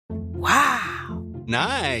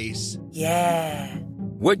Nice. Yeah.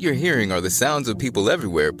 What you're hearing are the sounds of people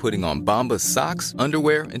everywhere putting on Bombas socks,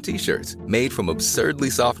 underwear, and T-shirts made from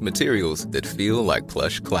absurdly soft materials that feel like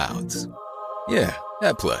plush clouds. Yeah,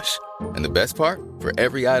 that plush. And the best part? For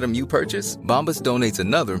every item you purchase, Bombas donates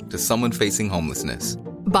another to someone facing homelessness.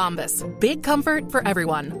 Bombas. Big comfort for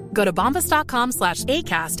everyone. Go to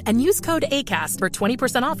bombas.com/ACAST and use code ACAST for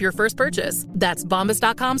 20% off your first purchase. That's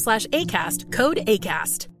bombas.com/ACAST. Code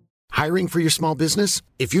ACAST. Hiring for your small business?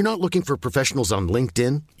 If you're not looking for professionals on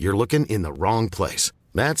LinkedIn, you're looking in the wrong place.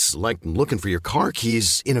 That's like looking for your car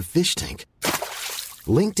keys in a fish tank.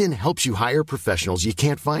 LinkedIn helps you hire professionals you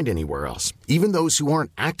can't find anywhere else, even those who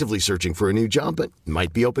aren't actively searching for a new job but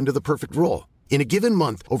might be open to the perfect role. In a given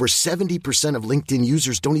month, over 70% of LinkedIn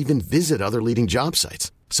users don't even visit other leading job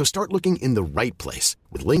sites. So start looking in the right place.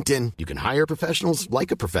 With LinkedIn, you can hire professionals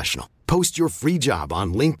like a professional. Post your free job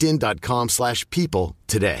on linkedin.com/people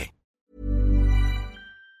today.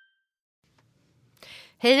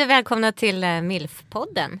 Hej och välkomna till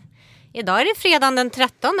MILF-podden. Idag är det fredagen den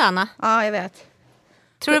 13, Anna. Ja, jag vet.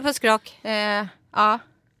 Tror du på skrak? Ja.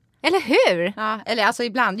 Eller hur? Ja, eller alltså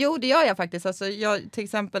ibland. Jo, det gör jag faktiskt. Alltså, till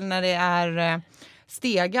exempel när det är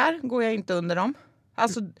stegar går jag inte under dem.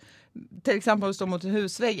 Alltså till exempel att stå mot en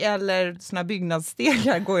husvägg eller såna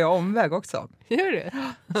byggnadsstegar går jag omväg också. Gör du?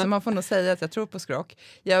 Så man får nog säga att jag tror på skrak.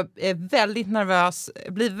 Jag är väldigt nervös,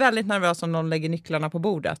 blir väldigt nervös om någon lägger nycklarna på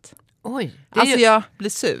bordet. Oj. Alltså jag blir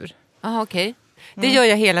sur. Ah, okej. Det gör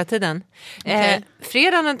jag hela tiden. Okay.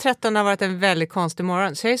 Fredagen den 13 har varit en väldigt konstig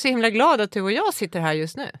morgon. Så jag är så himla glad att du och jag sitter här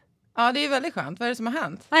just nu. Ja, det är väldigt skönt. Vad är det som har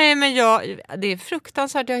hänt? Nej, men det är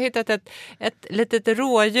fruktansvärt. Jag har hittat ett litet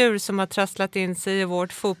rådjur som har trasslat in sig i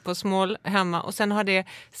vårt fotbollsmål hemma. Och sen har det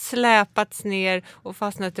släpats ner och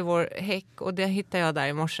fastnat i vår häck. Och det hittade jag där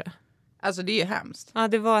i morse. Alltså det är ju hemskt. Ja,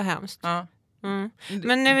 det var hemskt. Ja. Mm.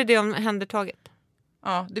 Men nu är det omhändertaget.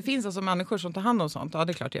 Ja, det finns alltså människor som tar hand om sånt. Ja,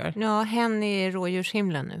 det är klart det gör. Ja, hen är i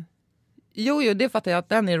rådjurshimlen nu. Jo, det fattar jag att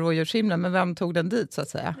den är i rådjurshimlen. Men vem tog den dit så att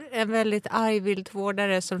säga? En väldigt arg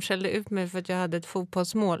viltvårdare som skällde ut mig för att jag hade ett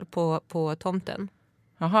fotbollsmål på tomten.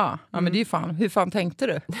 Jaha, ja, men det är ju fan. Hur fan tänkte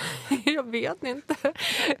du? Jag vet inte.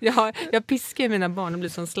 Jag piskar mina barn och blir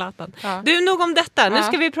som Zlatan. Ja. Du, nog om detta. Nu Ja.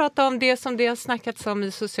 ska vi prata om det som det har snackats om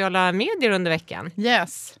i sociala medier under veckan.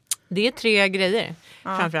 Yes. Det är 3 grejer.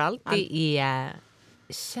 Ja. Framförallt det är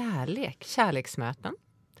kärleksmöten.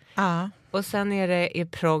 Ja. Och sen är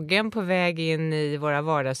proggen på väg in i våra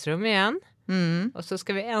vardagsrum igen. Mm. Och så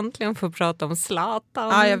ska vi äntligen få prata om Zlatan.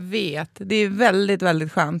 Ja, jag vet. Det är väldigt,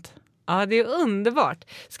 väldigt skönt. Ja, det är underbart.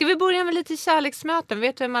 Ska vi börja med lite kärleksmöten?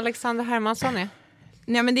 Vet du vem Alexander Hermansson är?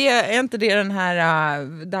 Nej, men det är inte det de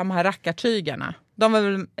här rackartygarna. De var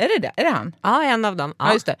väl, är det han? Ja, en av dem.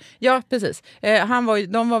 Ja, just det. Ja, precis.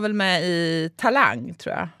 De var väl med i Talang,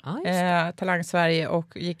 tror jag. Ja, Talang Sverige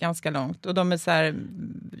och gick ganska långt. Och de är så här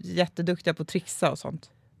jätteduktiga på att trixa och sånt.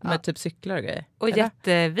 Med typ cyklar och grejer. Och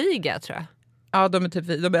jätteviga, tror jag. Ja, de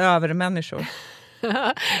är övermänniskor.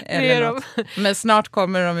 Det är de. Men snart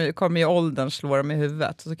kommer ju åldern slå dem i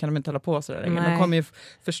huvudet. Så kan de inte hålla på så där längre. De kommer ju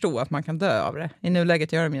förstå att man kan dö av det. I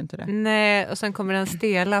nuläget gör de ju inte det. Nej, och sen kommer den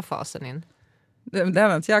stela fasen in. Den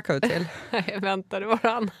har inte jag kommit till. Jag väntade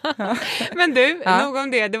varann. Ja. Men du, nog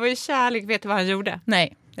om det. Det var ju kärlek. Vet du vad han gjorde?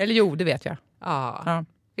 Nej, eller jo, det vet jag. Ja.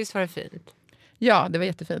 Visst var det fint? Ja, det var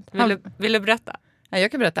jättefint. Vill du berätta? Ja,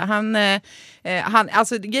 jag kan berätta.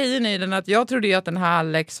 Alltså grejen är ju den att jag trodde ju att den här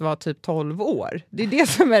Alex var typ 12 år. Det är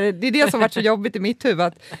det som varit så jobbigt i mitt huvud.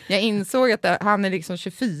 Att jag insåg att han är liksom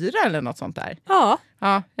 24 eller något sånt där. Ja.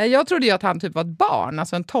 Ja, jag trodde ju att han typ var ett barn,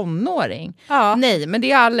 alltså en tonåring. Ja. Nej, men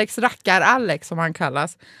det är Alex som han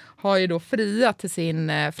kallas. Har ju då friat till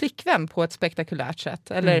sin flickvän på ett spektakulärt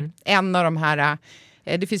sätt. Eller en av de här...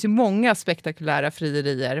 Det finns ju många spektakulära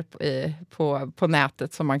frierier på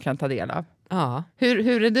nätet som man kan ta del av. Ja.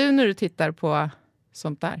 Hur är du när du tittar på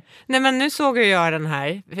sånt där? Nej, men nu såg jag den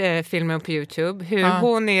här filmen på YouTube. Hur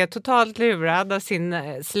hon är totalt lurad av sin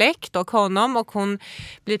släkt och honom. Och hon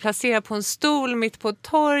blir placerad på en stol mitt på ett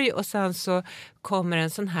torg. Och sen så kommer en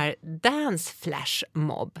sån här dance flash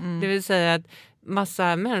mob. Det vill säga att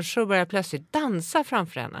massa människor börjar plötsligt dansa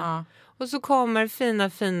framför henne. Ja. Och så kommer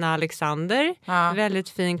fina Alexander. Ja. Väldigt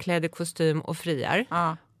fin klädd i kostym och friar.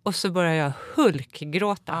 Ja. Och så börjar jag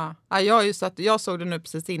hulkgråta. Ja, jag såg det nu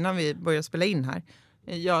precis innan vi började spela in här.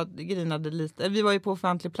 Jag grinade lite. Vi var ju på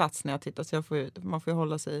offentlig plats när jag tittade, så man får ju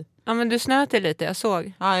hålla sig i. Ja, men du snöt lite, jag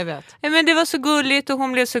såg. Ja, jag vet. Ja, men det var så gulligt och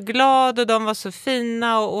hon blev så glad och de var så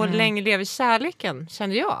fina och länge lever kärleken,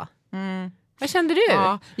 kände jag. Mm. Vad kände du?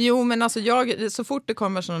 Ja. Jo, men alltså så fort det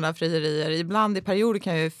kommer sådana där frierier, ibland i perioder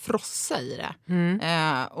kan jag ju frossa i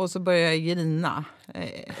det. Och så börjar jag grina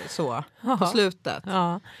så på slutet.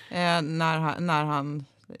 Ja. När han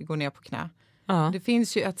går ner på knä. Ja. Det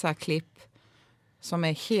finns ju ett så här klipp som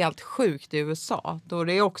är helt sjukt i USA. Då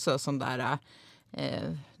det är också sån där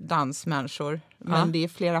dansmänniskor. Men det är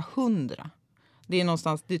flera hundra. Det är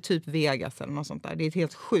någonstans, det är typ Vegas eller något sånt där. Det är ett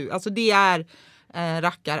helt sjukt. Alltså det är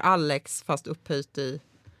rackar Alex fast upphöjt i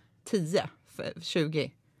 10,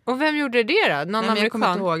 20. Och vem gjorde det då? Någon amerikan? Jag kommer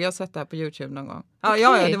inte ihåg, jag har sett det här på YouTube någon gång.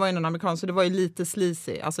 Ja, det var ju någon amerikan, så det var ju lite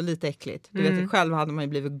sleazy, alltså lite äckligt. Du vet, själv hade man ju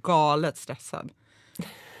blivit galet stressad.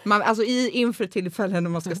 Alltså inför tillfällen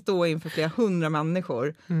när man ska stå inför flera hundra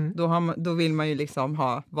människor, då vill man ju liksom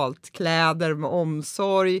ha valt kläder med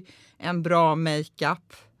omsorg, en bra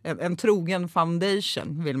makeup. En trogen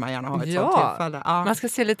foundation vill man gärna ha ett sånt tillfälle. Ja. Man ska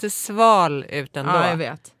se lite sval ut ändå. Ja, jag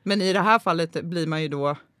vet. Men i det här fallet blir man ju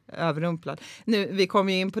då överrumplad. Nu, vi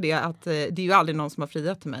kommer ju in på det att det är ju aldrig någon som har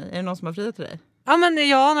friat till mig. Är det någon som har friat till dig? Ja, men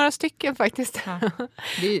jag har några stycken faktiskt. Ja.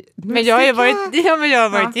 Men jag har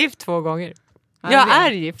varit gift 2 gånger. Jag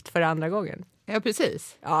är gift för andra gången. Ja,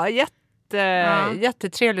 precis. Ja,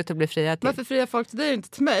 jättetrevligt att bli friad till. Varför friar folk till dig och inte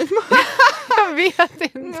till mig? Jag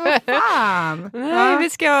vet inte. Fan. Nej,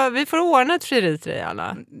 vi får ordna ett frieri till dig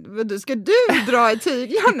alla. Ska du dra i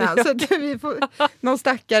tyglarna så att vi får någon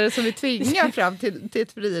stackare som vi tvingar fram till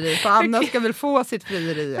ett frieri? För Anna ska väl få sitt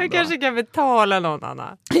frieri ändå. Jag kanske kan betala någon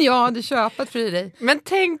annan. Ja, du köper ett frieri. Men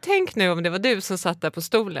tänk nu om det var du som satt där på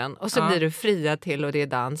stolen och så blir du friad till och det är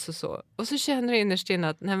dans och så. Och så känner du innerst inne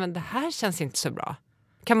att nej, men det här känns inte så bra.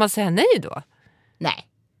 Kan man säga nej då? Nej.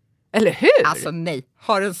 Eller hur? Alltså nej.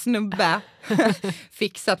 Har en snubbe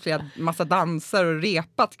fixat flera massa danser och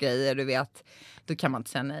repat grejer, du vet. Då kan man inte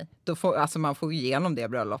säga nej. Man får igenom det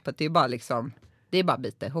bröllopet. Det är bara att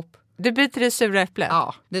bita ihop. Du biter i sura äpplet?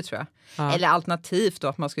 Ja, det tror jag. Ja. Eller alternativt då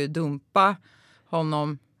att man skulle dumpa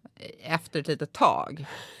honom efter ett litet tag.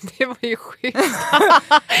 Det var ju schysst.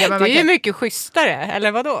 Det är ju mycket schysstare,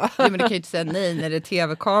 eller vadå? Ja, men du kan ju inte säga nej när det är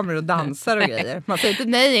tv-kameror och dansar och grejer. Man säger inte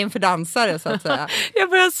nej inför dansare, så att säga. Jag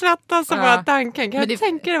börjar svettas av bara tanken. Kan jag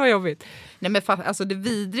tänka det var jobbigt? Nej, men alltså det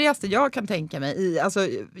vidrigaste jag kan tänka mig alltså,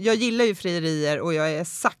 jag gillar ju frierier och jag är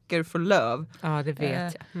sucker for love. Ja, det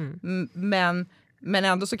vet jag. Men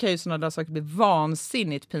ändå så kan ju sådana där saker bli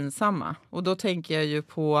vansinnigt pinsamma. Och då tänker jag ju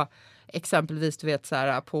på exempelvis, du vet, så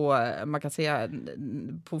här, man kan säga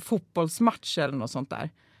på fotbollsmatch eller något sånt där.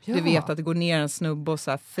 Ja. Du vet att det går ner en snubbe och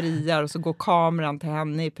så här friar och så går kameran till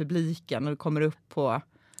henne i publiken och det kommer upp på...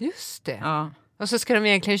 Just det. Ja. Och så ska de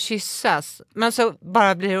egentligen kyssas. Men så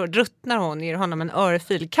bara ruttnar hon, ger honom en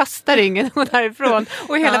örfil, kastar ringen därifrån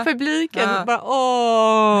och hela publiken bara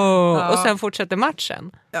åh! Ja. Och sen fortsätter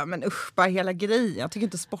matchen. Ja, men usch, bara hela grejen. Jag tycker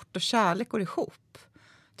inte sport och kärlek går ihop.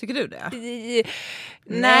 Tycker du det?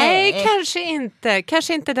 Nej, kanske inte.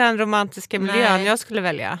 Kanske inte den romantiska miljön jag skulle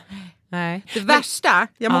välja. Nej. Det värsta,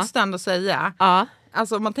 jag måste ändå säga. Ja.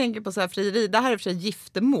 Alltså om man tänker på så här frieri, det här är för sig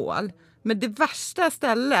giftermål. Men det värsta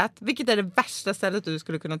stället, vilket är det värsta stället du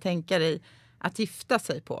skulle kunna tänka dig att gifta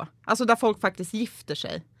sig på? Alltså där folk faktiskt gifter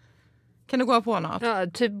sig. Kan du gå på något? Ja,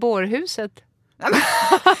 typ bårhuset.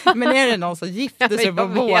 Men är det någon som gifter sig på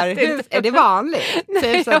bårhus? Är det vanligt?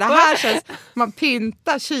 Nej, så det här känns, man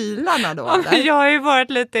pyntar kylarna då. Ja, jag har ju varit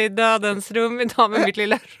lite i dödens rum idag med mitt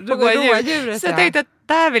lilla rådjur. Så jag tänkte att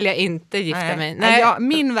där vill jag inte gifta mig. Nej.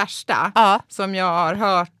 Min värsta, som jag har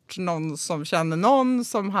hört någon som känner någon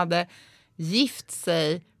som hade gift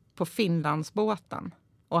sig på Finlandsbåten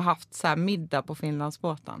och haft så här middag på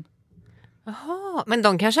Finlandsbåten. Jaha, men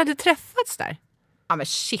de kanske hade träffats där? Ja, men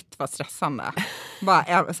shit vad stressande.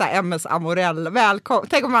 Bara så här, MS Amorella.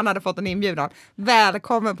 Tänk om man hade fått en inbjudan.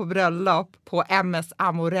 Välkommen på bröllop på MS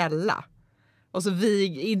Amorella. Och så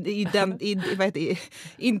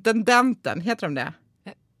intendenten, heter de det?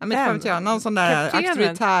 Ja, men någon sån där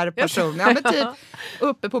auktoritär person. Ja, men typ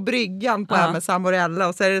uppe på bryggan på MS Amorella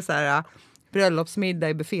och så är det så här bröllopsmiddag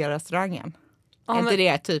i bufférestaurangen. Inte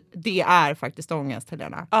det typ, det är faktiskt ångest,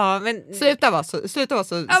 Helena. Ja, men sluta vara så.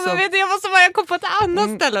 Ja, men vet du, jag kom på ett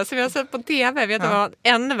annat ställe som jag har sett på tv. Vet du vad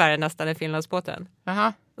ännu värre nästan i Finlandsbåten?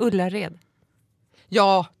 Ullared.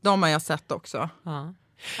 Ja, de har jag sett också.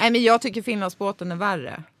 Nej, men jag tycker Finlandsbåten är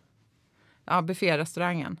värre. Ja,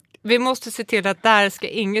 bufférestaurangen. Vi måste se till att där ska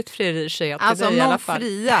inget frieri ske till dig i alla fall. Alltså om någon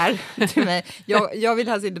friar till mig. Jag vill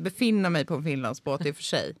helst inte befinna mig på en Finlandsbåt i och för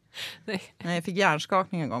sig. Nej, jag fick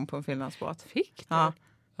hjärnskakning en gång på en Finlandsbåt. Fick du? Ja.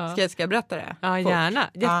 Ska jag berätta det? Ja, gärna.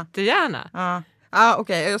 Jättegärna. Ja.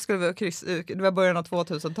 Okej. Jag skulle kryssa. Det var början av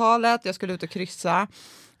 2000-talet. Jag skulle ut och kryssa.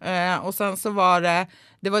 Och sen så var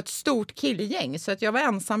det var ett stort killgäng, så att jag var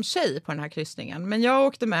ensam tjej på den här kryssningen. Men jag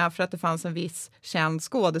åkte med för att det fanns en viss känd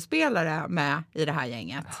skådespelare med i det här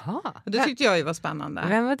gänget. Jaha. Och det tyckte jag ju var spännande.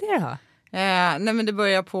 Vem var det då? Nej, men det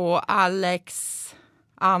börjar på Alex,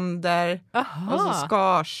 Ander och så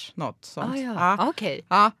Skars, något sånt. Okej.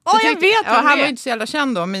 Ja. Jag vet han var ju inte så jävla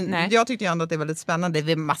känd då, men jag tyckte ju ändå att det var lite spännande. Det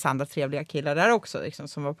var en massa andra trevliga killar där också liksom,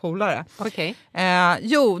 som var polare. Okej.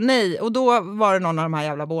 Och då var det någon av de här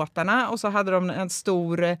jävla båtarna och så hade de en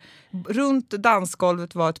stor, runt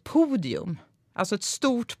dansgolvet var ett podium. Alltså ett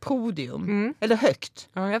stort podium, eller högt,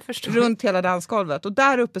 jag förstår. Runt hela dansgolvet. Och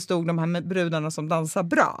där uppe stod de här brudarna som dansar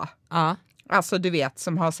bra. Ja. Alltså du vet,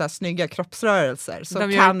 som har så här snygga kroppsrörelser.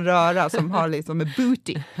 Som kan röra, som har liksom en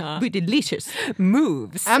booty. Bootylicious.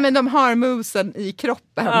 Moves. Ja, men de har movesen i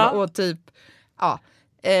kroppen. Och typ,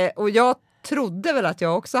 och jag trodde väl att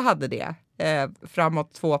jag också hade det.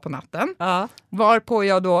 Framåt 2 på natten. Varpå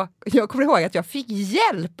jag kommer ihåg att jag fick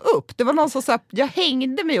hjälp upp. Det var någon som sa, jag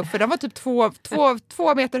hängde mig upp för den var typ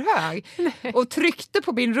 2 meter hög. Och tryckte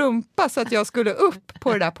på min rumpa så att jag skulle upp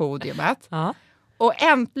på det där podiumet. Och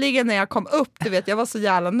äntligen när jag kom upp, du vet, jag var så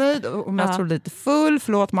jävla nöjd. Och jag tror lite full,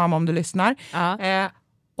 förlåt mamma om du lyssnar.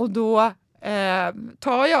 Och då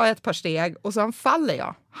tar jag ett par steg och sen faller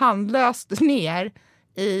jag handlöst ner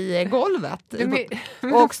i golvet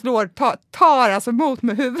och tar alltså mot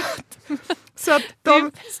med huvudet. Så att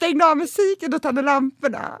de stängde av musiken och tände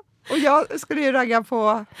lamporna. Och jag skulle ju ragga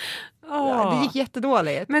på... det gick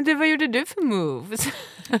jättedåligt. Men vad gjorde du för moves?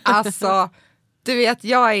 Alltså, du vet,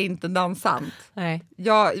 jag är inte dansant. Nej.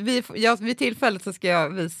 Vid tillfället så ska jag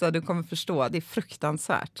visa, du kommer förstå, det är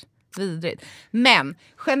fruktansvärt. Vidrigt. Men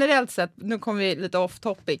generellt sett, nu kommer vi lite off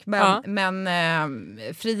topic, men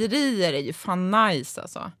frierier är ju fan nice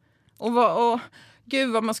alltså. Och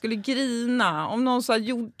gud vad man skulle grina om någon så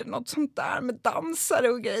gjorde något sånt där med dansare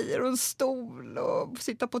och grejer och en stol och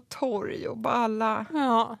sitta på torg och bara alla.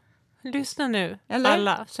 Ja, lyssna nu. Eller?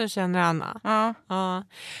 Alla som känner Anna. Ja.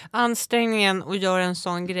 Ansträngningen att göra en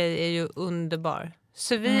sån grej är ju underbar.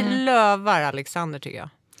 Så vi lövar Alexander, tycker jag.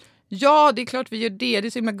 Ja, det är klart vi gör det. Det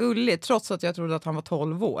är så himla gulligt, trots att jag trodde att han var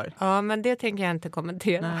 12 år. Ja, men det tänker jag inte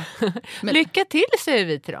kommentera. Men, lycka till, säger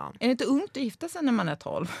vi till dem. Är det inte ungt att gifta sig när man är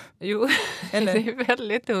 12? Jo, eller? Det är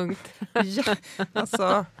väldigt ungt. Ja,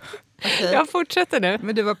 alltså... Okay. Jag fortsätter nu.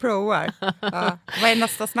 Men du var proar. Vad är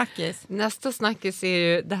nästa snackis? Nästa snackis är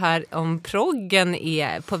ju det här om proggen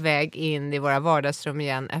är på väg in i våra vardagsrum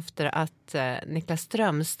igen efter att Niklas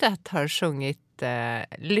Strömstedt har sjungit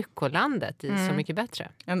Lyckolandet i Så mycket bättre.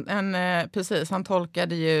 Precis, han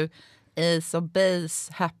tolkade ju Ace of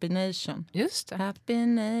Base, Happy Nation. Just det. Happy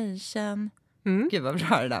Nation. Gud vad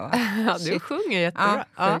bra det där var. Ja, du sjunger jättebra.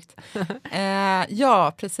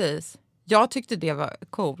 Ja, precis. Jag tyckte det var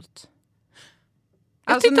coolt.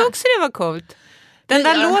 Jag tyckte också det var coolt. Den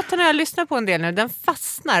där låten har jag lyssnat på en del nu. Den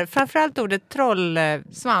fastnar. Framförallt ordet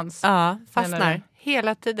svans. Ja, fastnar.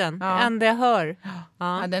 Hela tiden. Enda jag hör.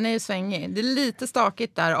 Ja, den är ju svängig. Det är lite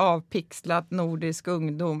stakigt där, avpixlat nordisk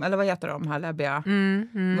ungdom. Eller vad heter de här läbbiga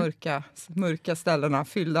mörka ställena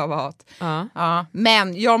fyllda av hat. Ja.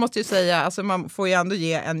 Men jag måste ju säga, alltså man får ju ändå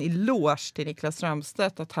ge en eloge till Niklas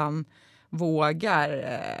Strömstedt att han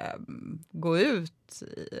vågar gå ut.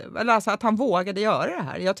 Eller alltså att han vågade göra det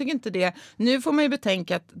här. Jag tycker inte det. Nu får man ju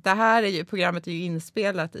betänka att det här programmet är ju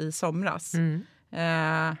inspelat i somras.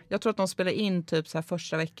 Jag tror att de spelar in typ så här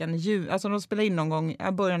första veckan i juni. Alltså de spelar in någon gång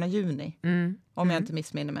i början av juni. Om jag inte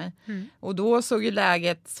missminner mig. Och då såg ju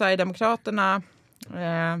läget Sverigedemokraterna...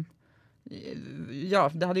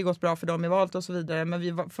 det hade ju gått bra för dem i valet och så vidare. Men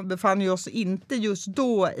vi befann ju oss inte just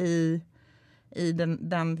då i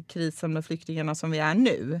den krisen med flyktingarna som vi är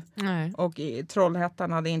nu. Nej. Och i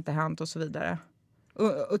Trollhättan hade inte hänt och så vidare.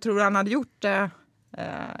 Och tror han hade gjort det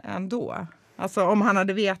ändå? Alltså om han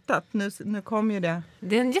hade vetat, nu kom ju det.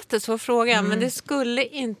 Det är en jättesvår fråga, men det skulle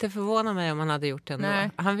inte förvåna mig om han hade gjort det ändå.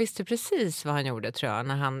 Nej. Han visste precis vad han gjorde, tror jag,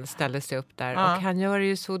 när han ställde sig upp där. Och han gör det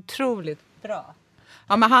ju så otroligt bra.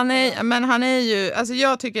 Ja, men han är ju, alltså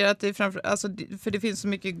jag tycker att det är för det finns så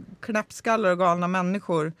mycket knäppskallar och galna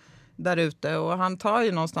människor där ute, och han tar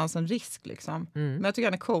ju någonstans en risk liksom. Men jag tycker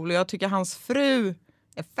han är cool, och jag tycker hans fru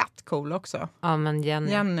är fett cool också. Ja, men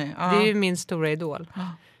Jenny. Det är ju min stora idol.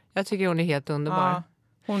 Jag tycker hon är helt underbar. Ja,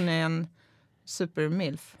 hon är en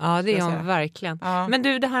supermilf. Ja, det är hon verkligen. Ja. Men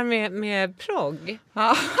du, det här med progg.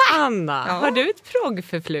 Anna, har du ett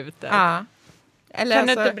proggförflutet? Ja. Kan du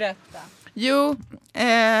inte berätta? Jo,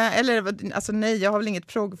 nej, jag har väl inget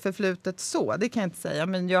proggförflutet så, det kan jag inte säga.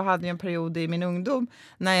 Men jag hade ju en period i min ungdom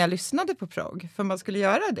när jag lyssnade på progg, för man skulle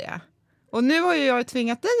göra det. Och nu har ju jag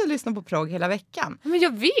tvingat dig att lyssna på progg hela veckan. Men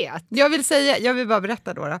jag vet. Jag vill bara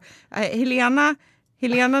berätta då.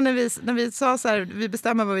 Helena när vi sa så här, vi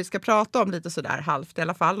bestämmer vad vi ska prata om lite sådär halvt i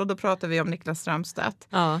alla fall. Och då pratade vi om Niklas Strömstedt.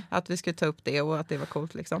 Ja. Att vi skulle ta upp det och att det var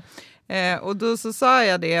coolt liksom. Och då så sa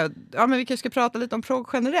jag det, ja men vi kanske ska prata lite om progg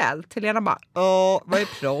generellt. Helena bara, vad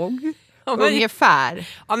är progg? Ungefär.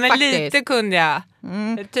 Ja men faktiskt. lite kunde jag.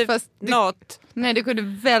 Typ något. Nej, det kunde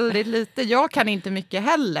väldigt lite. Jag kan inte mycket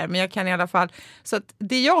heller, men jag kan i alla fall. Så att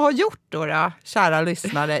det jag har gjort då, kära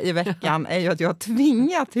lyssnare, i veckan är ju att jag har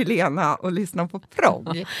tvingat Helena att lyssna på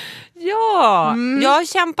progg. Ja, jag har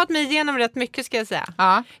kämpat mig igenom rätt mycket ska jag säga.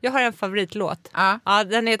 Ja. Jag har en favoritlåt. Ja. Ja,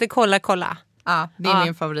 den heter Kolla kolla. Ja, det är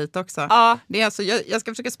min favorit också. Ja. Det är alltså, jag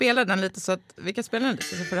ska försöka spela den lite så att vi kan spela den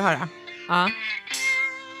lite så får du höra. Ja.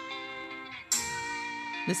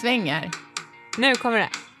 Det svänger. Nu kommer det.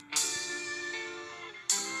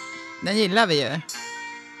 Den gillar vi ju. Om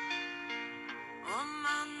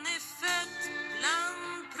man är född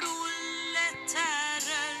bland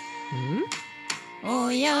proletärer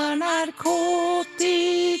Och gör narkotika.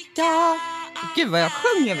 Gud vad jag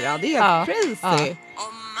sjunger bra, det är crazy.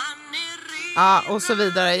 Om man är rik Ja, och så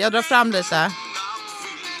vidare. Jag drar fram lite.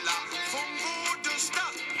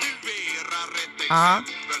 Ja.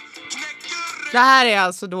 Det här är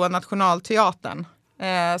alltså då Nationalteatern.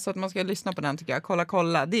 Så att man ska lyssna på den tycker jag. Kolla,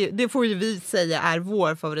 kolla. Det får ju vi säga är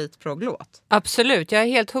vår favoritprogglåt. Absolut, jag är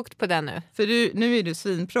helt hooked på den nu. För nu är du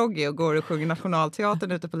svinproggig och går och sjunger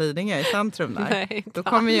Nationalteatern ute på Lidingö i centrum där. Nej, Då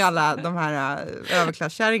kommer ju alla de här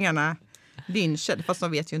överklasskärringarna lyncha, fast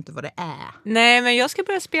de vet ju inte vad det är. Nej, men jag ska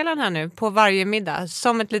börja spela den här nu på varje middag.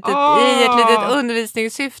 Som ett litet, i ett litet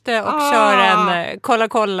undervisningssyfte och köra en kolla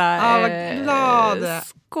kolla. Vad glad.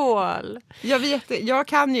 Skål. Jag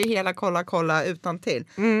kan ju hela kolla kolla utan till.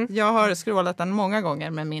 Jag har scrollat den många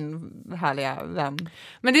gånger med min härliga vän.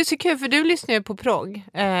 Men det är så kul för du lyssnar ju på progg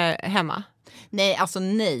hemma. Nej.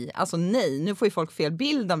 Nu får ju folk fel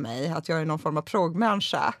bild av mig att jag är någon form av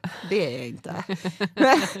proggmänniska. Det är jag inte.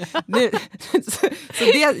 Så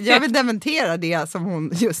jag vill dementera det som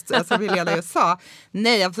hon som Helena just sa.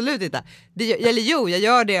 Nej, absolut inte. Jag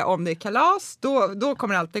gör det om det är kalas. Då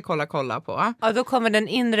kommer jag alltid kolla på. Ja, då kommer den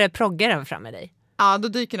inre proggaren fram med dig. Ja, då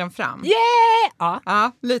dyker den fram. Yeah!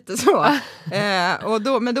 Ja, lite så.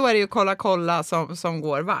 Men då är det ju kolla som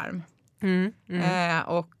går varm.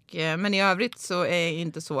 Men i övrigt så är det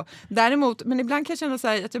inte så. Däremot, men ibland kan jag känna så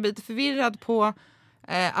här, att jag blir lite förvirrad på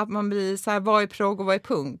att man blir så här, vad är progg och vad är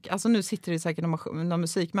punk? Alltså nu sitter det säkert någon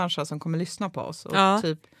musikmänniska som kommer lyssna på oss. Och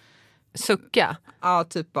typ sucka. Ja,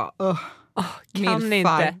 typ bara kan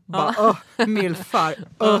milfar, inte. Bara, milfar,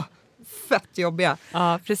 fett jobbiga.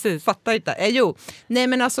 Ja, precis. Fattar inte. Nej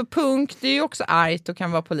men alltså punk, det är ju också argt och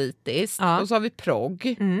kan vara politiskt. Och så har vi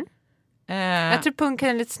progg. Jag tror punk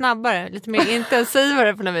är lite snabbare, lite mer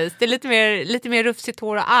intensivare på något vis. Det är lite mer rufsigt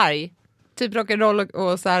hår och arg. Typ rock'n'roll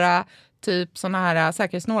och så här, typ såna här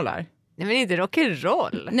säkerhetsnålar. Nej men inte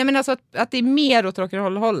rock'n'roll. Nej men alltså att det är mer åt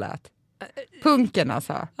rock'n'roll-hållet. Punken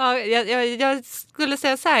alltså. Ja, jag skulle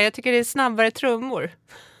säga så här, jag tycker det är snabbare trummor.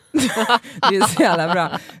 Det är så jävla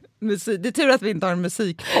bra. Det är tur att vi inte har en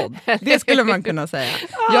musikpodd. Det skulle man kunna säga.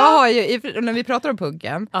 Jag har ju, när vi pratar om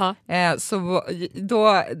punken, så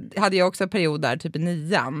då hade jag också en period där, typ i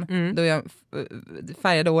 9:an, då jag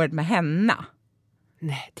färgade året med henna.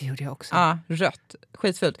 Nej, det gjorde jag också. Ja, rött.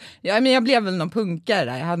 Skitfult. Men jag blev väl någon punkare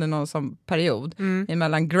där. Jag hade någon som period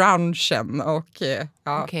emellan grungen och...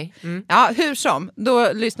 Okay. Ja, hur som.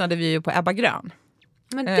 Då lyssnade vi ju på Ebba Grön.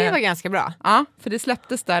 Men det var ganska bra. Ja, för det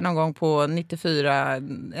släpptes där någon gång på 94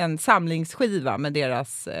 en samlingsskiva med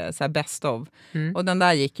deras så här best of. Och den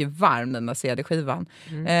där gick ju varm, den där CD-skivan.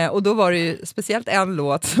 Och då var det ju speciellt en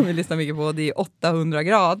låt som vi lyssnade mycket på, det är 800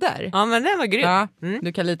 grader. Ja, men den var grym. Ja,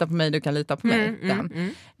 du kan lita på mig, du kan lita på mig.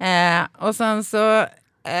 Och sen så...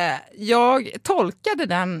 jag tolkade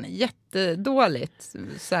den jättedåligt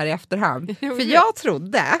så här i efterhand. För jag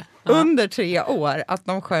trodde under 3 år att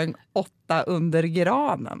de sjöng 8 under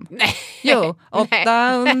granen. Nej. Jo,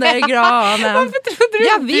 8 under granen. Varför trodde du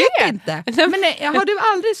jag det? vet inte. Men har du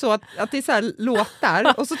aldrig så att det är så här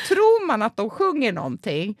låtar och så tror man att de sjunger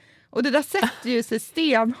någonting. Och det där sätter ju sig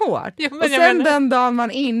stenhårt. Och sen den dagen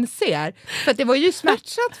man inser. För att det var ju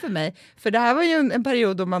smärtsamt för mig. För det här var ju en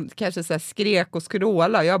period då man kanske så här skrek och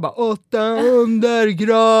skrålade. Och jag bara 8 under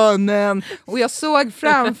granen. Och jag såg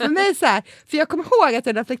framför mig så här. För jag kommer ihåg att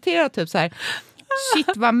jag reflekterade typ så här.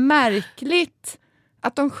 Shit vad märkligt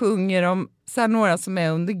att de sjunger om så här, några som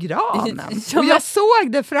är under granen. Ja, och jag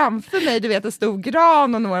såg det framför mig, du vet, en stor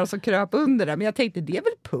gran och några som kröp under det. Men jag tänkte, det är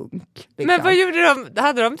väl punk? Liksom. Men vad gjorde de?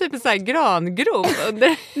 Hade de typ en sån här grangrop under,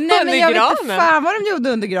 Nej, men jag granen? vet inte fan vad de gjorde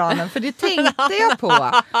under granen, för det tänkte jag på.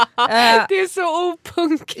 Det är så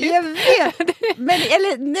opunkigt. Jag vet,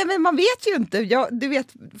 men man vet ju inte. Du vet,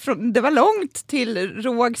 det var långt till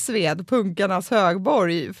Rågsved, punkarnas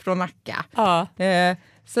högborg från Nacka. Ja.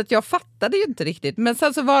 Så att jag fattade ju inte riktigt. Men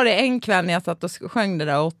sen så var det en kväll när jag satt och sjöng det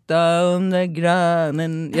där 800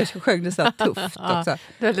 granen. Jag sjöng det så här tufft också.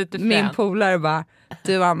 Det är lite min polare bara,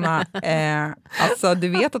 du Anna, alltså du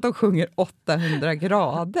vet att de sjunger 800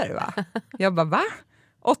 grader va? Jag bara, va?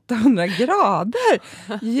 800 grader?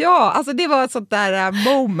 Ja, alltså det var ett sånt där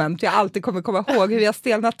moment jag alltid kommer komma ihåg, hur jag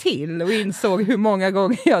stelnade till och insåg hur många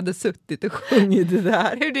gånger jag hade suttit och sjungit det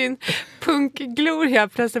där. Hur din punkgloria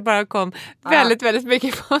plötsligt bara kom väldigt, väldigt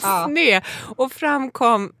mycket på sned och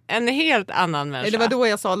framkom en helt annan människa. Det var då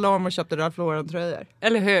jag sa larm och köpte Ralph Lauren-tröjor.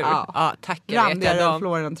 Eller hur? Ja, tack. Randiga Ralph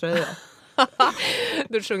Lauren-tröjor.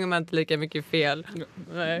 Då sjunger man inte lika mycket fel.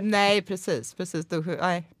 Nej, precis.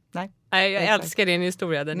 Nej, jag älskar din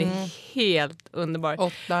historia. Den är helt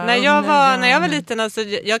underbar. När jag var liten, alltså,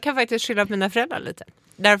 jag kan faktiskt skylla på mina föräldrar lite.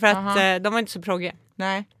 Därför att de var inte så proggiga.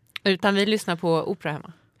 Nej. Utan vi lyssnade på opera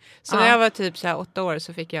hemma. Så när jag var typ så här 8 år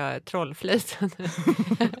så fick jag trollflöjten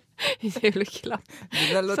i julklapp.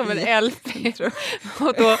 Som en LP.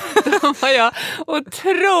 Och då var jag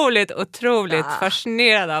otroligt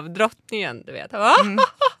fascinerad av drottningen, du vet.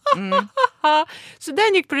 Så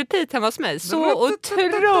den gick på repeat hemma hos mig. Så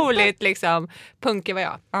otroligt liksom punkig var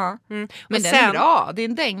jag. Men den är bra, det är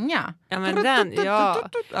en dänga. Ja,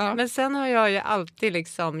 men sen har jag ju alltid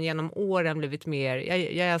liksom genom åren blivit mer,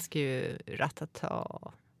 jag älskar ju Ratata.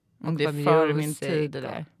 Om det är för min tid det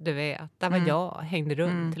där. Du vet, där var jag, hängde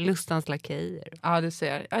runt, Lustans lakejer. Ja, du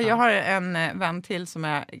ser. Jag har en vän till som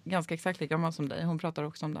är ganska exakt lika gammal som dig. Hon pratar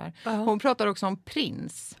också om det här. Hon pratar också om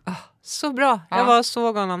prins. Så bra, jag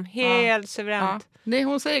såg honom helt suveränt. Nej,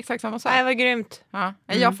 hon säger exakt samma sak. Det var grymt.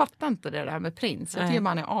 Jag fattar inte det där med prins. Jag tycker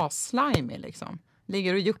man är aslimig liksom.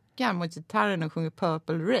 Ligger och juckar mot gitarren och sjunger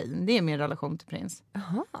Purple Rain. Det är min relation till prins.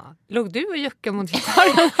 Aha. Låg du och juckade mot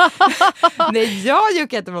gitarren? Nej, jag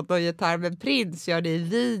juckar inte mot någon gitarr, men prins gör det i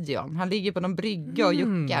videon. Han ligger på någon brygga och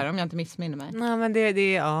juckar, om jag inte missminner mig. Nej, men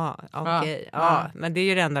okej. Men det är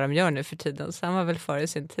ju det enda de gör nu för tiden. Så han var väl före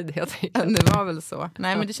sin tid, helt enkelt. Det var väl så.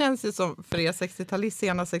 Nej, men det känns ju som för er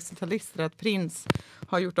sena 60-talister att prins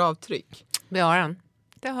har gjort avtryck. Det har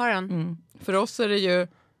han. För oss är det ju,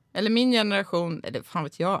 eller min generation, eller fan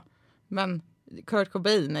vet jag, men Kurt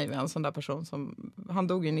Cobain är ju en sån där person som, han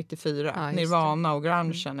dog ju 94, Nirvana och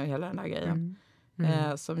grungen och hela den där grejen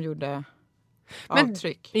som gjorde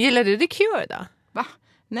avtryck. Men gillar du The Cure då? Va?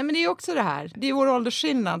 Nej, men det är också det här, det är vår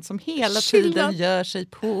åldersskillnad som hela tiden gör sig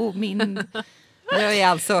påmind. Jag är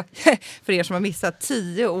alltså, för er som har missat,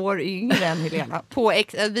 10 år yngre än Helena.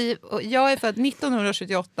 Jag är född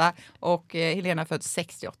 1978 och Helena är född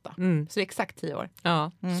 68. Så det är exakt 10 år.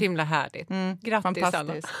 Ja, så himla härligt. Grattis,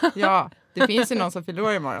 fantastiskt. Anna. Ja, det finns ju någon som fyller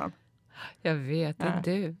år imorgon. Jag vet, det är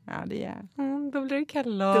du. Ja, det är. Då blir det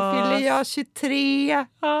kalas. Då fyller jag 23.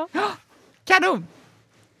 Ja. Kanon!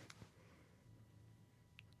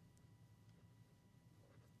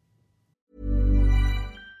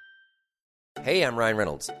 Hey, I'm Ryan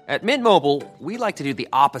Reynolds. At Mint Mobile, we like to do the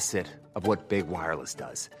opposite of what Big Wireless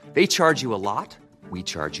does. They charge you a lot, we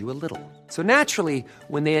charge you a little. So naturally,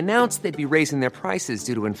 when they announced they'd be raising their prices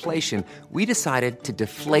due to inflation, we decided to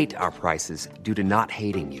deflate our prices due to not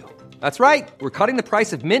hating you. That's right. We're cutting the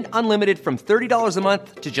price of Mint Unlimited from $30 a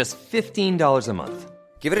month to just $15 a month.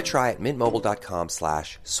 Give it a try at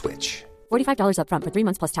mintmobile.com/switch. $45 up front for 3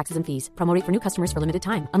 months plus taxes and fees. Promo rate for new customers for limited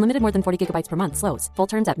time. Unlimited more than 40 gigabytes per month. Slows full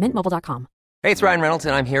terms at mintmobile.com. Hey, it's Ryan Reynolds,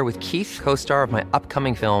 and I'm here with Keith, co-star of my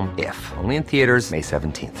upcoming film, If, only in theaters May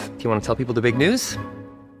 17th. Do you want to tell people the big news?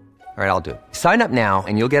 All right, I'll do it. Sign up now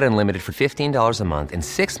and you'll get unlimited for $15 a month and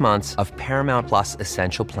 6 months of Paramount Plus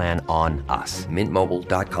Essential Plan on us.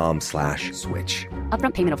 Mintmobile.com/switch.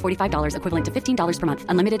 Upfront payment of $45 equivalent to $15 per month.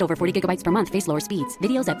 Unlimited over 40 gigabytes per month. Face lower speeds.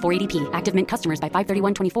 Videos at 480p. Active Mint customers by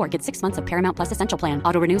 531.24 get 6 months of Paramount Plus Essential Plan.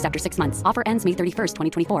 Auto renews after 6 months. Offer ends May 31st,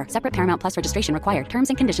 2024. Separate Paramount Plus registration required. Terms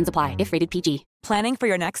and conditions apply if rated PG. Planning for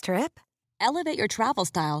your next trip? Elevate your travel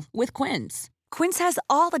style with Quince. Quince has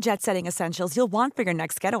all the jet-setting essentials you'll want for your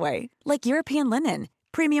next getaway, like European linen,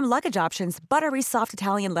 premium luggage options, buttery soft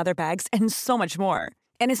Italian leather bags, and so much more.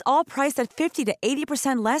 And is all priced at 50 to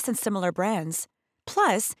 80% less than similar brands.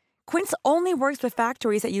 Plus, Quince only works with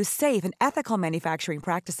factories that use safe and ethical manufacturing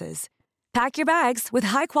practices. Pack your bags with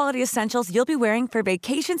high-quality essentials you'll be wearing for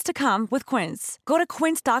vacations to come with Quince. Go to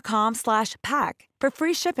quince.com/pack for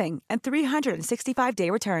free shipping and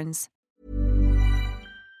 365-day returns.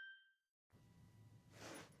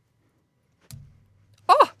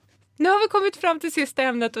 Nu har vi kommit fram till sista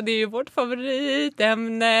ämnet och det är ju vårt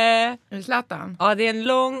favoritämne. Är det Zlatan? Ja, det är en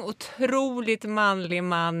lång, otroligt manlig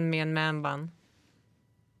man med en manband.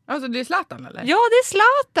 Alltså det är Zlatan eller? Ja, det är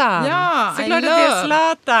Zlatan! Ja, såklart att det är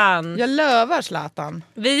Zlatan. Jag lövar Zlatan.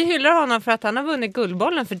 Vi hyllar honom för att han har vunnit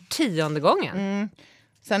Guldbollen för 10:e gången.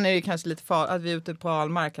 Sen är det kanske lite farligt att vi är ute på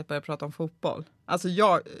halmark att börja prata om fotboll. Alltså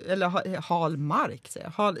halmark säger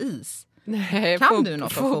jag, halis. Nej, kan du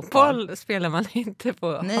något om fotboll spelar man inte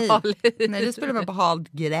på halis. Nej, det spelar man på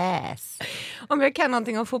halt gräs. Om jag kan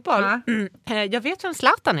någonting om fotboll. Jag vet vem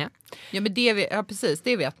Zlatan är. Ja, men precis,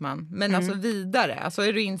 det vet man. Men alltså vidare, alltså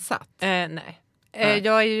är du insatt? Nej.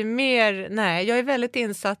 Jag är ju jag är väldigt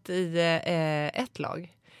insatt i ett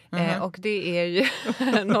lag. Och det är ju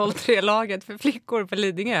 03-laget för flickor på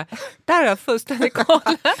Lidingö. Där har jag fullständigt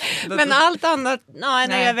koll. Men allt annat, nej,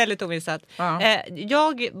 jag är väldigt oinsatt.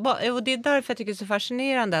 Och det är därför jag tycker det är så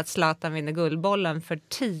fascinerande att Zlatan vinner Guldbollen för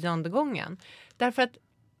 10:e gången. Därför att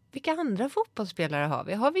vilka andra fotbollsspelare har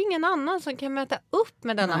vi? Har vi ingen annan som kan möta upp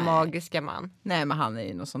med denna magiska man? Nej, men han är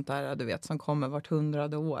ju något sånt där, du vet, som kommer vart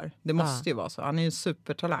 100:e år. Det måste ju vara så. Han är ju en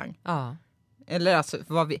supertalang. Ja. Eller alltså,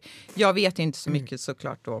 jag vet inte så mycket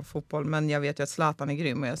såklart då om fotboll, men jag vet ju att Zlatan är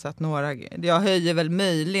grym och jag har sett några. Jag höjer väl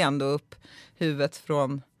möjligen då upp huvudet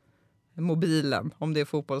från mobilen om det är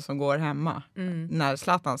fotboll som går hemma när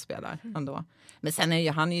Zlatan spelar ändå. Men sen är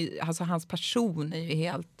ju alltså hans person är ju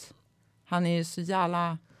helt, han är ju så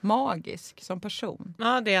jävla magisk som person.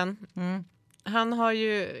 Ja, det är han. Han har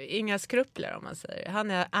ju inga skrupler om man säger.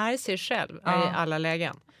 Han är sig själv i alla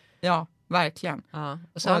lägen. Ja, verkligen. Ja.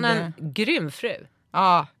 Och så har han en grym fru.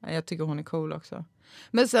 Ja, jag tycker hon är cool också.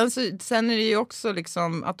 Men sen är det ju också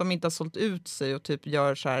liksom att de inte har sålt ut sig och typ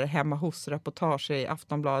gör så här hemma hos-reportage i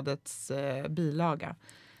Aftonbladets bilaga.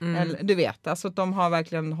 Eller, du vet, alltså att de har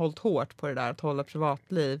verkligen hållit hårt på det där att hålla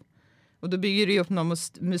privatliv. Och då bygger det ju upp någon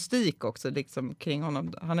mystik också liksom, kring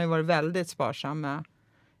honom. Han har ju varit väldigt sparsam med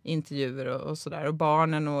intervjuer och sådär. Och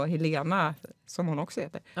barnen och Helena, som hon också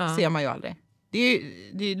heter, ser man ju aldrig. Det är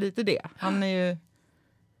ju lite det. Han är ju...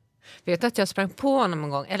 Vet att jag sprang på honom en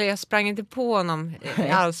gång. Eller jag sprang inte på honom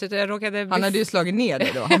alls. Jag råkade han hade ju slagit ner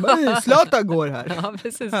dig då. Han bara, Zlatan går här. Ja,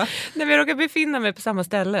 precis. När vi råkade befinna mig på samma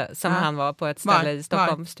ställe som han var på ett ställe i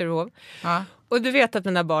Stockholm, Sturehof. Och du vet att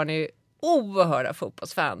mina barn är ju oerhörda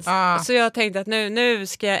fotbollsfans. Så jag tänkte att nu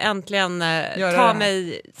ska jag äntligen ta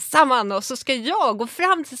mig samman. Och så ska jag gå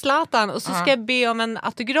fram till Zlatan och så ska jag be om en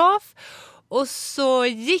autograf. Och så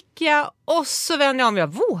gick jag och så vände jag om.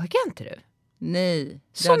 Jag vågar inte du. Nej, det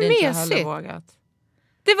så hade mesigt. Inte heller vågat.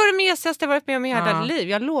 Det var det mesigaste jag varit med om i hela liv.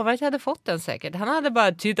 Jag lovar att jag hade fått den säkert. Han hade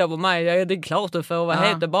bara tittat på mig. Jag är det klart att få. Vad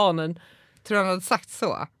heter barnen? Tror han hade sagt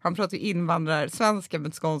så? Han pratar ju svenska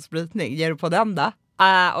med skånsk brytning. Ger du på den då?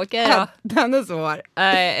 Okej då. Den är svår.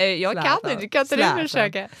 Jag kan inte. Kan inte du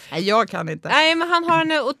försöka? Nej, jag kan inte. Nej, men han har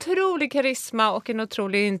en otrolig karisma och en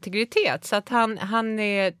otrolig integritet. Så att han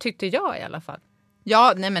är, tyckte jag i alla fall.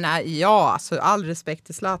 Ja, nej men alltså all respekt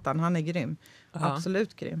till Zlatan. Han är grym.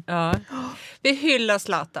 Absolut grym. Ja. Vi hyllar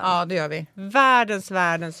Zlatan. Ja, det gör vi.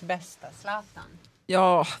 Världens bästa Zlatan.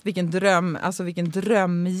 Ja, vilken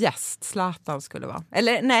drömgäst Zlatan skulle vara.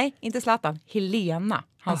 Eller nej, inte Zlatan. Helena,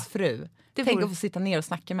 hans fru. Tänk att få sitta ner och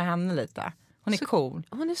snacka med henne lite. Hon är cool.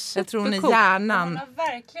 Hon är supercool. Jag tror hon är hjärnan. Hon har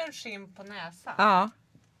verkligen skinn på näsan.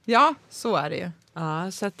 Ja, så är det ju.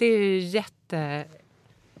 Ja, så att det är ju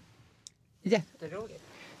jätteroligt.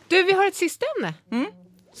 Du, vi har ett sista ämne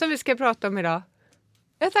som vi ska prata om idag.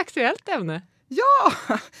 Ett aktuellt ämne. Ja,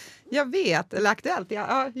 jag vet. Eller aktuellt.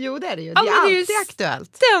 Jo, det är det ju. Ja, det är alltid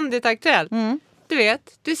aktuellt. Ständigt aktuellt. Du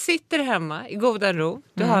vet, du sitter hemma i goda ro.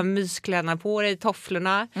 Du har myskläderna på dig,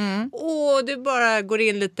 tofflorna. Och du bara går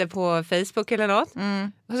in lite på Facebook eller något.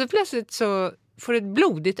 Och så plötsligt så får du ett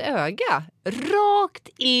blodigt öga rakt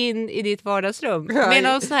in i ditt vardagsrum. Med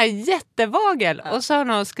någon sån här jättevagel. Och så har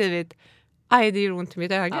någon skrivit, aj, det gör ont i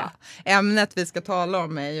mitt öga. Ämnet vi ska tala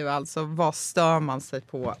om är ju alltså, vad stör man sig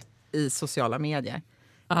på i sociala medier?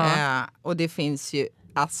 Och det finns ju,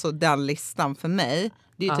 alltså den listan för mig,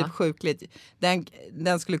 det är ju typ sjukligt.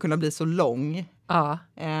 Den skulle kunna bli så lång.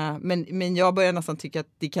 Men jag börjar nästan tycka att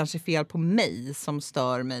det kanske är fel på mig som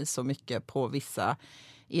stör mig så mycket på vissa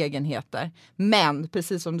egenheter. Men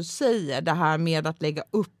precis som du säger, det här med att lägga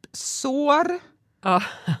upp sår,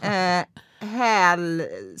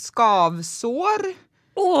 skavsår.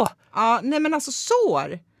 Nej men alltså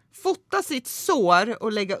sår. fota sitt sår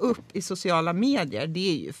och lägga upp i sociala medier, det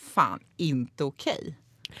är ju fan inte okej.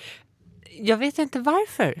 Jag vet inte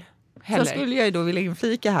varför. Så skulle jag ju då vilja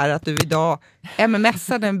inflika här att du idag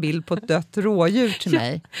mmsade en bild på ett dött rådjur till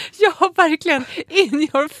mig. Jag har verkligen in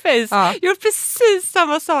your face gjort precis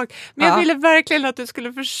samma sak. Men jag ville verkligen att du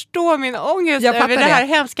skulle förstå min ångest över det här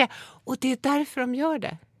hemska. Och det är därför de gör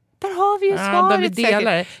det. Där har vi ju svaret. Vi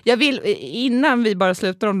delar. Jag vill, innan vi bara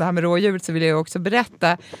slutar om det här med rådjuret så vill jag också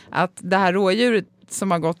berätta att det här rådjuret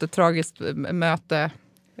som har gått ett tragiskt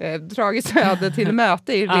öde till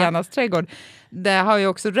möte i Renas trädgård. Det har ju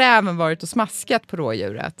också räven varit och smaskat på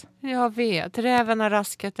rådjuret. Jag vet, räven har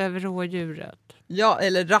raskat över rådjuret. Ja,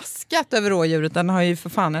 eller raskat över rådjuret. Den har ju för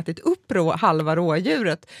fan ätit upp halva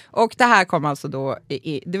rådjuret. Och det här kom alltså då...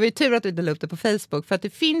 det var ju tur att du inte la upp det på Facebook. För att det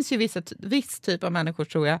finns ju viss typ av människor,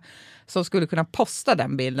 tror jag, som skulle kunna posta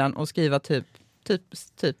den bilden och skriva typ.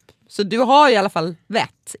 Så du har i alla fall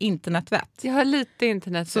internetvett. Jag har lite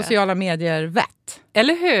internetvett. Sociala medier vett.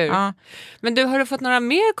 Eller hur? Ja. Men har du fått några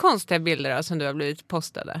mer konstiga bilder då, som du har blivit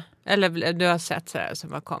postade? Eller du har sett så här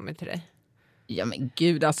som har kommit till dig? Ja men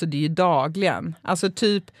gud, alltså det är ju dagligen. Alltså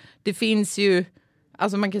typ, det finns ju...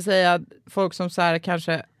 Alltså man kan säga att folk som så här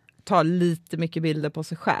kanske tar lite mycket bilder på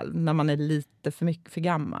sig själv när man är lite för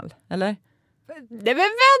gammal. Eller? Nej men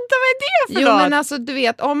vänta, vad är det för Jo något? men alltså du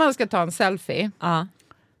vet, om man ska ta en selfie...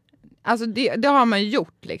 Alltså det har man ju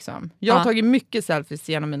gjort liksom. Jag har tagit mycket selfies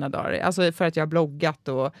genom mina dagar. Alltså för att jag har bloggat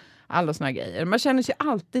och alla såna grejer. Man känner sig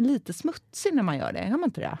alltid lite smutsig när man gör det. Har man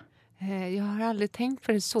inte det? Jag har aldrig tänkt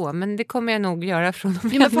på det så. Men det kommer jag nog göra från och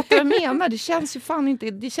med. Ja, men fattar jag menar? Det känns ju fan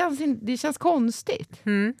inte... Det känns konstigt.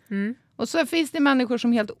 Och så finns det människor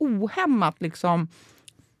som helt ohämmat liksom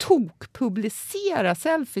publicerar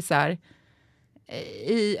selfiesar.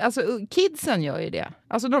 Alltså kidsen gör ju det.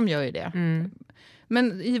 Alltså de gör ju det.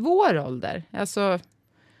 Men i vår ålder, alltså,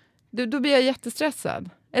 då blir jag jättestressad.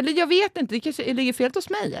 Eller jag vet inte, det kanske ligger fel hos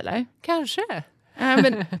mig, eller? Kanske.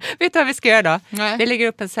 Men... Vet du vad vi ska göra då? Nej. Vi lägger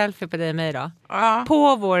upp en selfie på dig och mig då.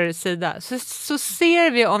 På vår sida. Så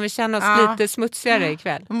ser vi om vi känner oss lite smutsigare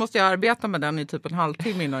ikväll. Då måste jag arbeta med den i typ en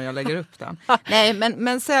halvtimme innan jag lägger upp den. Nej,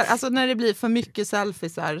 men alltså, när det blir för mycket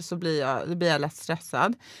selfies här så blir jag lätt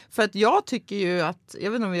stressad. För att jag tycker ju att,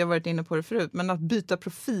 jag vet inte om vi har varit inne på det förut, men att byta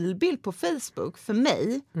profilbild på Facebook för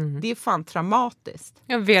mig, det är fan traumatiskt.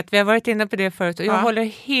 Jag vet, vi har varit inne på det förut och jag håller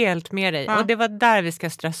helt med dig. Och det var där vi ska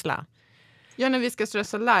strössla. Ja, när vi ska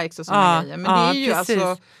stressa likes och såna grejer. Men det är ju precis.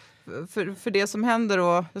 alltså... För det som händer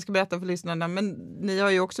då, jag ska berätta för lyssnarna, men ni har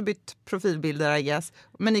ju också bytt profilbilder, I guess.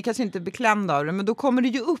 Men ni kanske inte är beklämda av det, men då kommer det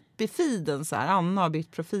ju upp i feeden så här, Anna har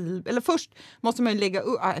bytt profil. Eller först måste man ju lägga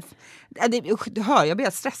upp... jag blir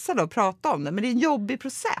stressad av att prata om det, men det är en jobbig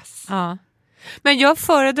process. Ja. Men jag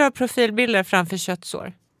föredrar profilbilder framför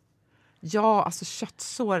köttsår. Ja, alltså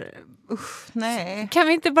köttsår, nej. Kan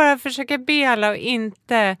vi inte bara försöka be alla och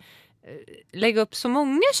inte lägga upp så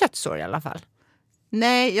många köttsår i alla fall?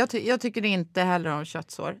 Nej, jag tycker inte heller om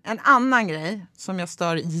köttsår. En annan grej som jag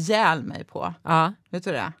stör ihjäl mig på. Ja. Vet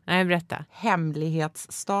du det? Nej, berätta.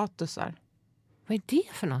 Hemlighetsstatusar. Vad är det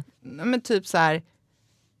för något? Men typ så här,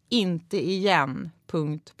 inte igen, ...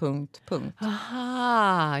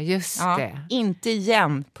 Aha, just det. Inte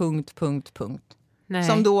igen, ... Nej.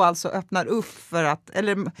 Som då alltså öppnar upp för att,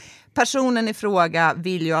 eller personen i fråga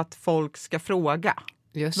vill ju att folk ska fråga.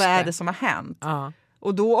 Just vad är det som har hänt? Ja.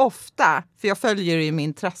 Och då ofta, för jag följer ju min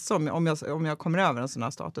intresse om jag kommer över en sån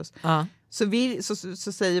här status. Ja.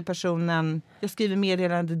 Så säger personen, jag skriver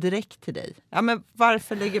meddelande direkt till dig. Ja, men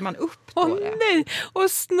varför lägger man upp på det? Nej,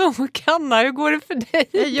 och snok, Anna, hur går det för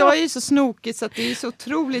dig? Jag är ju så snokig så att det är så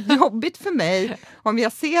otroligt jobbigt för mig om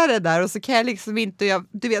jag ser det där och så kan jag liksom inte,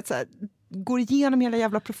 du vet så här, går igenom hela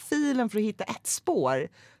jävla profilen för att hitta ett spår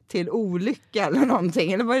till olycka eller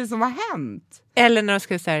någonting. Eller vad är det som har hänt? Eller när de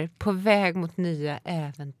ska säga på väg mot nya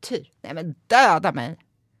äventyr. Nej men döda mig.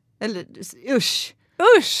 Eller usch.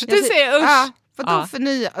 Usch, du säger usch. Ja, för då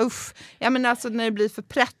förnya, usch. Ja men alltså när det blir för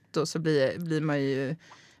pretto så blir man ju...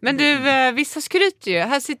 Men du, vissa skryter ju.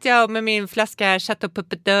 Här sitter jag med min flaska Chateau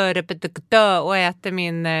Puppeteur och äter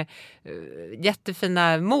min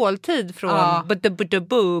jättefina måltid från Vad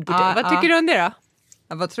tycker du om det då?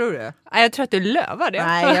 Ja, vad tror du? Jag tror att du lövar det.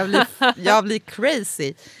 Nej, jag blir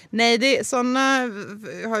crazy. Nej, sådana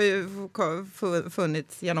har ju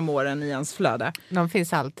funnits genom åren i ens flöde. De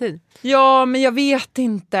finns alltid. Ja, men jag vet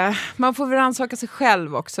inte. Man får väl rannsaka sig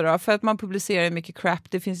själv också då. För att man publicerar mycket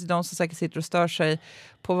crap. Det finns ju de som säkert sitter och stör sig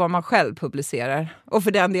på vad man själv publicerar. Och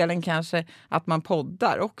för den delen kanske att man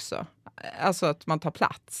poddar också. Alltså att man tar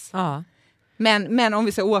plats. Ja. Men om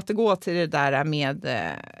vi ska återgå till det där med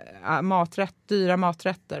dyra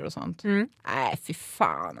maträtter och sånt. Nej, fy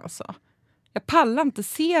fan alltså. Jag pallar inte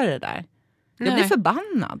se det där. Jag blir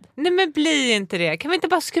förbannad. Nej, men bli inte det. Kan vi inte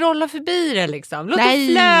bara scrolla förbi det liksom? Låt det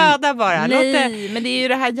flöda bara. Nej, men det är ju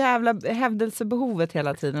det här jävla hävdelsebehovet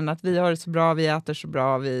hela tiden. Att vi har det så bra, vi äter så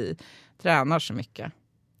bra, vi tränar så mycket.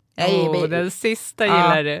 Den sista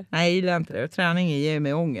gillar du. Nej, jag gillar inte det. Träning ger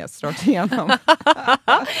mig ångest rakt igenom.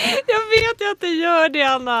 Jag vet ju att du gör det,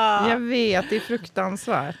 Anna. Jag vet, det är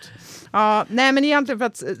fruktansvärt. Ja, nej, men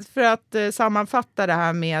egentligen för att sammanfatta det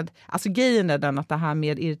här med, alltså grejen är den att det här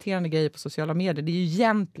med irriterande grejer på sociala medier, det är ju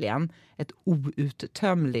egentligen ett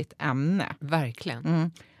outtömligt ämne.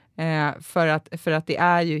 Verkligen. För att det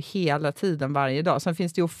är ju hela tiden varje dag. Sen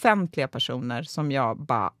finns det ju offentliga personer som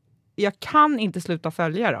jag kan inte sluta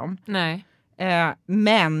följa dem. Nej.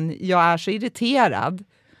 Men jag är så irriterad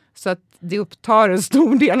så att det upptar en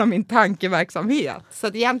stor del av min tankeverksamhet. Så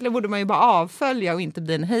att egentligen borde man ju bara avfölja och inte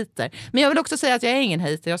bli en hater. Men jag vill också säga att jag är ingen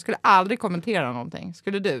hater. Jag skulle aldrig kommentera någonting.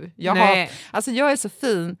 Skulle du? Jag är så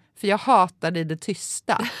fin för jag hatar det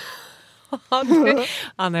tysta.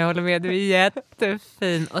 Anna, jag håller med. Du är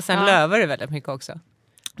jättefin. Och sen lövar du väldigt mycket också.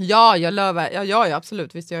 Ja, jag lövar. Ja,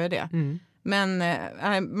 absolut. Visst gör jag det. Men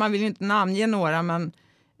man vill ju inte namnge några, men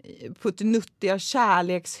puttinuttiga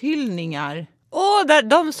kärlekshyllningar.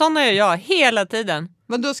 De sådana gör jag hela tiden.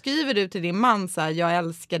 Men då skriver du till din man så här: jag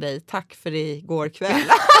älskar dig, tack för igår kväll.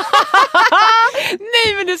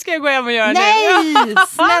 Nej, men det ska jag gå hem och göra. Nej,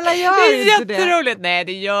 snälla gör inte det. Det är jätteroligt. Nej,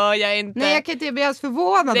 det gör jag inte. Nej, jag kan inte bli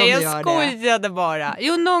förvånad om du gör det. Jag skojade bara.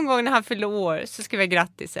 Jo, någon gång när han fyller år så skriver jag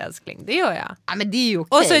grattis älskling. Det gör jag. Ja, men det är ju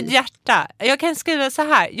okej. Och så ett hjärta. Jag kan skriva så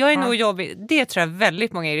här. Jag är nog jobbig. Det tror jag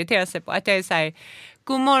väldigt många irriterar sig på. Att jag är så här: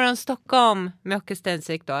 god morgon Stockholm med Åke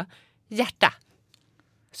Stensvik då. Hjärta.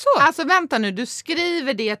 Så. Alltså vänta nu, du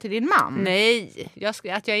skriver det till din man? Nej,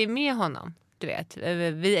 att jag är med honom. Du vet,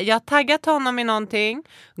 jag har taggat honom i någonting.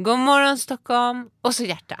 God morgon Stockholm. Och så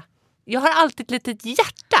hjärta. Jag har alltid ett litet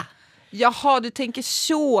hjärta. Jaha, du tänker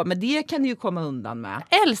så. Men det kan du ju komma undan med.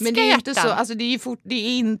 Älskar men det är hjärtan. inte så, alltså det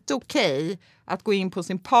är inte okej att gå in på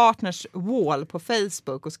sin partners wall på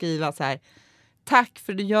Facebook och skriva så här: tack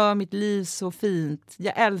för du gör mitt liv så fint.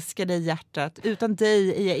 Jag älskar dig hjärtat. Utan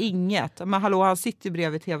dig är jag inget. Men hallå, han sitter ju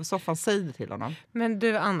bredvid tv-soffan. Säg det till honom. Men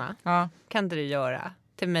du Anna, kan du göra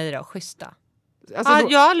till mig då, schyssta? Alltså,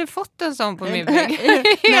 jag har aldrig fått en sån på min vägg.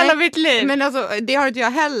 Hela mitt liv. Men alltså, det har inte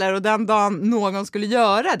jag heller. Och den dagen någon skulle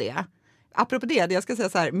göra det. Apropå det, jag ska säga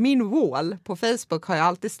så här: min wall på Facebook har jag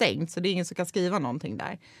alltid stängt, så det är ingen som kan skriva någonting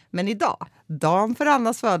där. Men idag, dagen för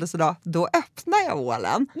Annas födelsedag, då öppnar jag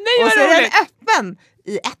wallen. Nej, och så är den öppen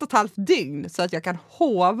i 1,5 dygn så att jag kan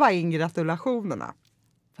hova in gratulationerna.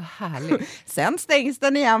 Vad härligt. Sen stängs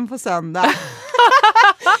den igen på söndag.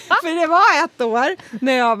 För det var 1 år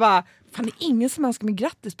när jag bara: fan, det är ingen som önskar mig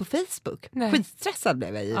grattis på Facebook. Skitstressad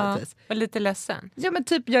blev jag givetvis. Och lite ledsen. Ja, men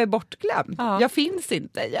typ jag är bortglömd. Jag finns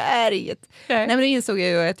inte, jag är inget. Nej, men då insåg jag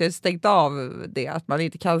ju att jag stängt av det, att man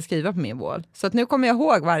inte kan skriva på min wall. Så att nu kommer jag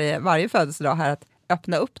ihåg varje födelsedag här att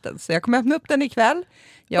öppna upp den. Så jag kommer öppna upp den ikväll.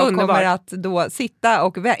 Jag kommer att då sitta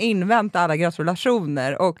och invänta alla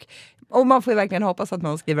gratulationer. Och man får ju verkligen hoppas att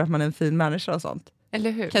någon skriver att man är en fin människa och sånt.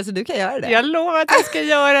 Eller hur? Kanske du kan göra det. Jag lovar att jag ska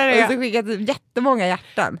göra det. Och så skickar jag jättemånga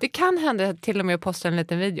hjärtan. Det kan hända till och med att posta en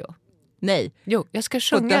liten video. Nej. Jo, jag ska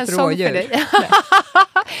sjunga en sång för dig.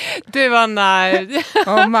 Du Anna.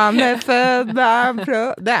 Om man är född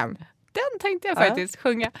Den tänkte jag faktiskt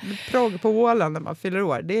sjunga. Progg på wallen när man fyller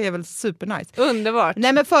år. Det är väl supernice. Underbart.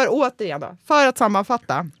 Nej, men för att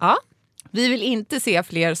sammanfatta. Ja. Vi vill inte se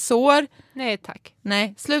fler sår. Nej, tack.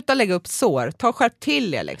 Nej, sluta lägga upp sår. Ta skärp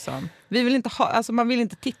till er liksom. Vi vill inte man vill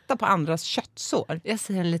inte titta på andras köttsår. Jag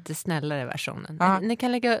säger en lite snällare versionen. Ja. Ni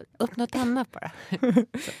kan lägga upp något annat bara.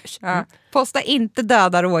 Ja. Posta inte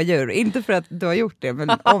döda rådjur. Inte för att du har gjort det,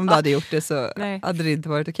 men om du hade gjort det så hade det inte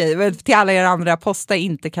varit okej. Men till alla er andra, posta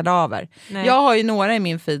inte kadaver. Nej. Jag har ju några i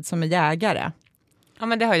min feed som är jägare. Ja,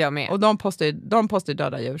 men det har jag med. Och de postar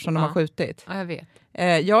döda djur som de har skjutit. Ja, jag vet.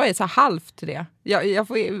 Jag är så halvt till det. Jag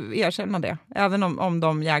får erkänna det. Även om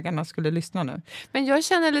de jägarna skulle lyssna nu. Men jag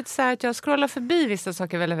känner lite så här att jag scrollar förbi vissa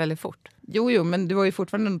saker väldigt, väldigt fort. Jo, men du har ju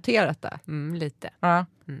fortfarande noterat det. Lite. Ja.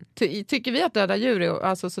 Tycker vi att döda djur är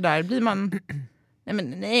alltså sådär, blir man...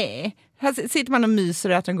 Nej. Här sitter man och myser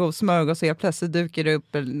och äter en god smörgås och så plötsligt dukar det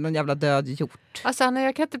upp någon jävla död hjort. Alltså Anna,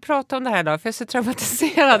 jag kan inte prata om det här idag för jag är så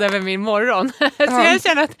traumatiserad över min morgon. Så jag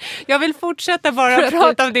känner att jag vill fortsätta bara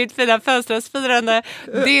prata om ditt fina födelsedagsfirande,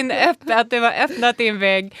 att du har öppnat din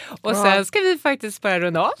vägg och sen ska vi faktiskt börja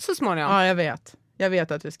runda av så småningom. Ja, jag vet. Jag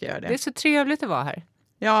vet att vi ska göra det. Det är så trevligt att vara här.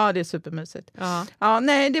 Ja, det är supermysigt. Ja. Ja,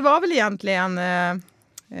 nej, det var väl egentligen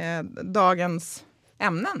dagens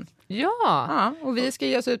ämnen. Ja, och vi ska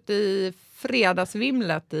ge oss ut i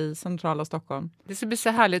fredagsvimlet i centrala Stockholm. Det ska bli så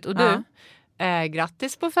härligt. Och du,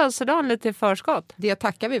 grattis på födelsedagen lite i förskott. Det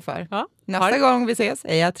tackar vi för. Ja. Nästa gång vi ses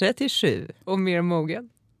är jag 37. Och mer mogen.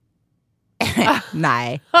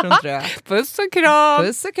 Nej, tror inte det. Puss och kram!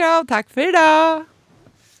 Puss och kram, tack för idag!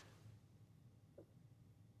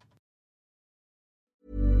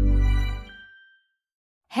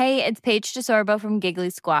 Hey, it's Paige DeSorbo from Giggly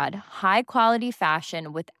Squad. High quality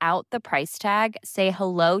fashion without the price tag. Say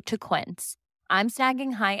hello to Quince. I'm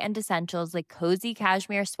snagging high-end essentials like cozy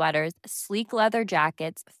cashmere sweaters, sleek leather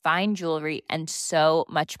jackets, fine jewelry, and so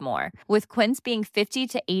much more. With Quince being 50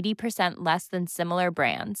 to 80% less than similar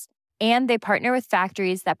brands. And they partner with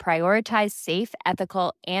factories that prioritize safe,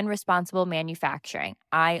 ethical, and responsible manufacturing.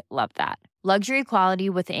 I love that. Luxury quality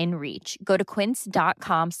within reach. Go to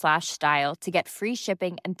quince.com/style to get free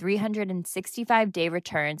shipping and 365-day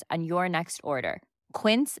returns on your next order.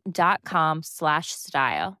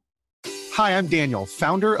 Quince.com/style. Hi, I'm Daniel,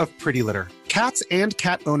 founder of Pretty Litter. Cats and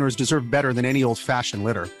cat owners deserve better than any old-fashioned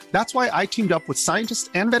litter. That's why I teamed up with scientists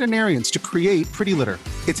and veterinarians to create Pretty Litter.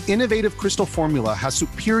 Its innovative crystal formula has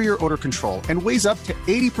superior odor control and weighs up to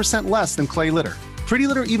 80% less than clay litter. Pretty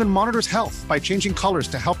Litter even monitors health by changing colors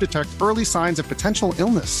to help detect early signs of potential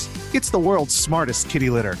illness. It's the world's smartest kitty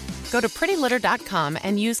litter. Go to prettylitter.com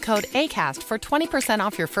and use code ACAST for 20%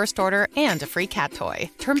 off your first order and a free cat toy.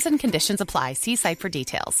 Terms and conditions apply. See site for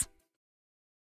details.